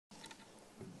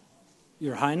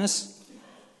Your Highness,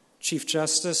 Chief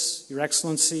Justice, Your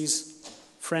Excellencies,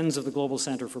 friends of the Global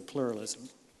Center for Pluralism.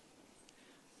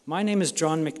 My name is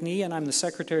John McNee, and I'm the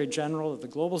Secretary General of the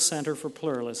Global Center for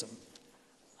Pluralism.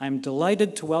 I'm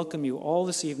delighted to welcome you all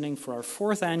this evening for our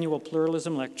 4th Annual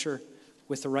Pluralism Lecture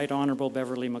with the Right Honourable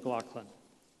Beverley McLaughlin.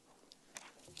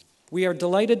 We are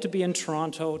delighted to be in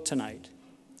Toronto tonight.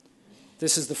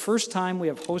 This is the first time we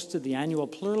have hosted the Annual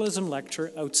Pluralism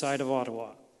Lecture outside of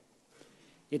Ottawa.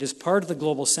 It is part of the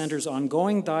Global Centre's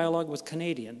ongoing dialogue with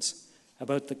Canadians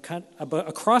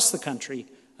across the country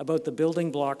about the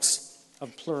building blocks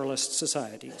of pluralist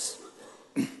societies.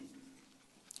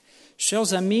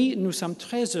 Chers amis, nous sommes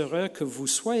très heureux que vous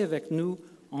soyez avec nous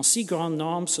en si grand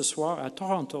nombre ce soir à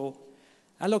Toronto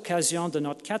à l'occasion de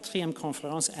notre 4e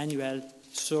conférence annuelle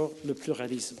sur le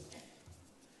pluralisme.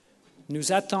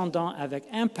 Nous attendons avec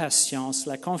impatience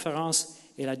la conférence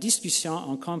et la discussion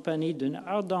en compagnie d'une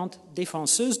ardente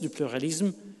défenseuse du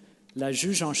pluralisme, la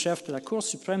juge en chef de la Cour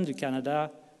suprême du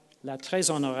Canada, la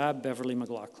très honorable Beverley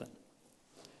McLaughlin.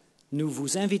 Nous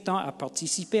vous invitons à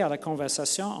participer à la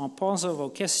conversation en posant vos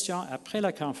questions après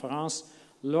la conférence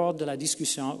lors de la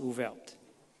discussion ouverte.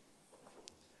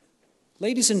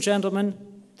 Ladies and gentlemen,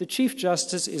 the Chief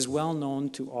Justice is well known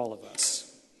to all of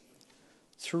us.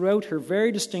 Throughout her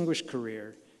very distinguished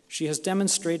career, she has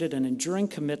demonstrated an enduring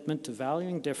commitment to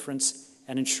valuing difference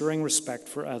and ensuring respect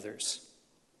for others.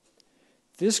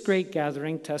 This great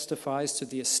gathering testifies to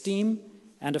the esteem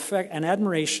and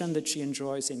admiration that she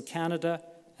enjoys in Canada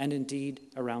and indeed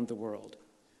around the world.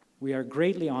 We are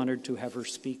greatly honored to have her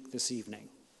speak this evening.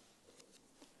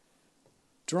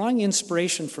 Drawing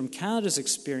inspiration from Canada's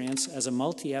experience as a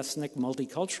multi-ethnic,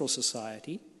 multicultural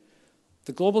society,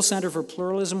 the Global Centre for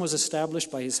Pluralism was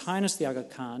established by His Highness the Aga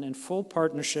Khan in full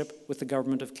partnership with the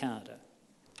Government of Canada.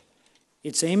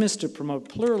 Its aim is to promote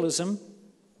pluralism,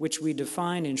 which we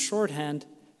define in shorthand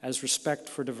as respect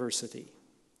for diversity.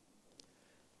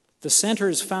 The Centre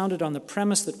is founded on the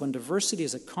premise that when diversity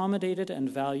is accommodated and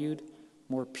valued,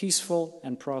 more peaceful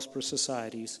and prosperous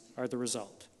societies are the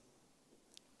result.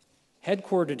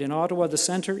 Headquartered in Ottawa, the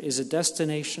Centre is a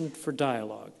destination for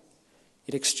dialogue.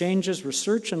 It exchanges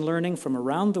research and learning from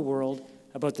around the world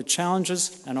about the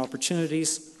challenges and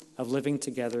opportunities of living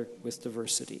together with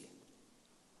diversity.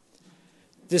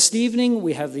 This evening,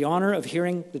 we have the honor of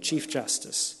hearing the Chief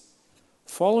Justice.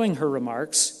 Following her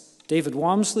remarks, David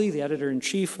Walmsley, the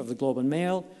Editor-in-Chief of the Globe and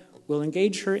Mail, will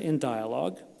engage her in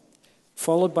dialogue,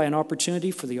 followed by an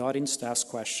opportunity for the audience to ask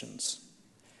questions.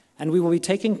 And we will be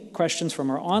taking questions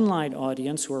from our online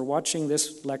audience who are watching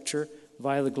this lecture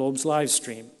via the Globe's live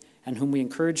stream, and whom we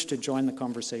encourage to join the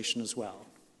conversation as well.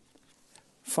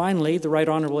 Finally, the Right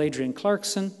Honourable Adrienne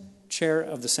Clarkson, Chair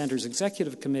of the Centre's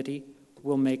Executive Committee,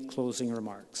 will make closing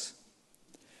remarks.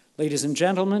 Ladies and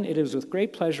gentlemen, it is with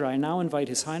great pleasure I now invite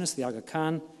His Highness the Aga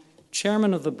Khan,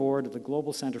 Chairman of the Board of the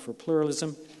Global Centre for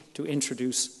Pluralism, to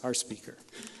introduce our speaker.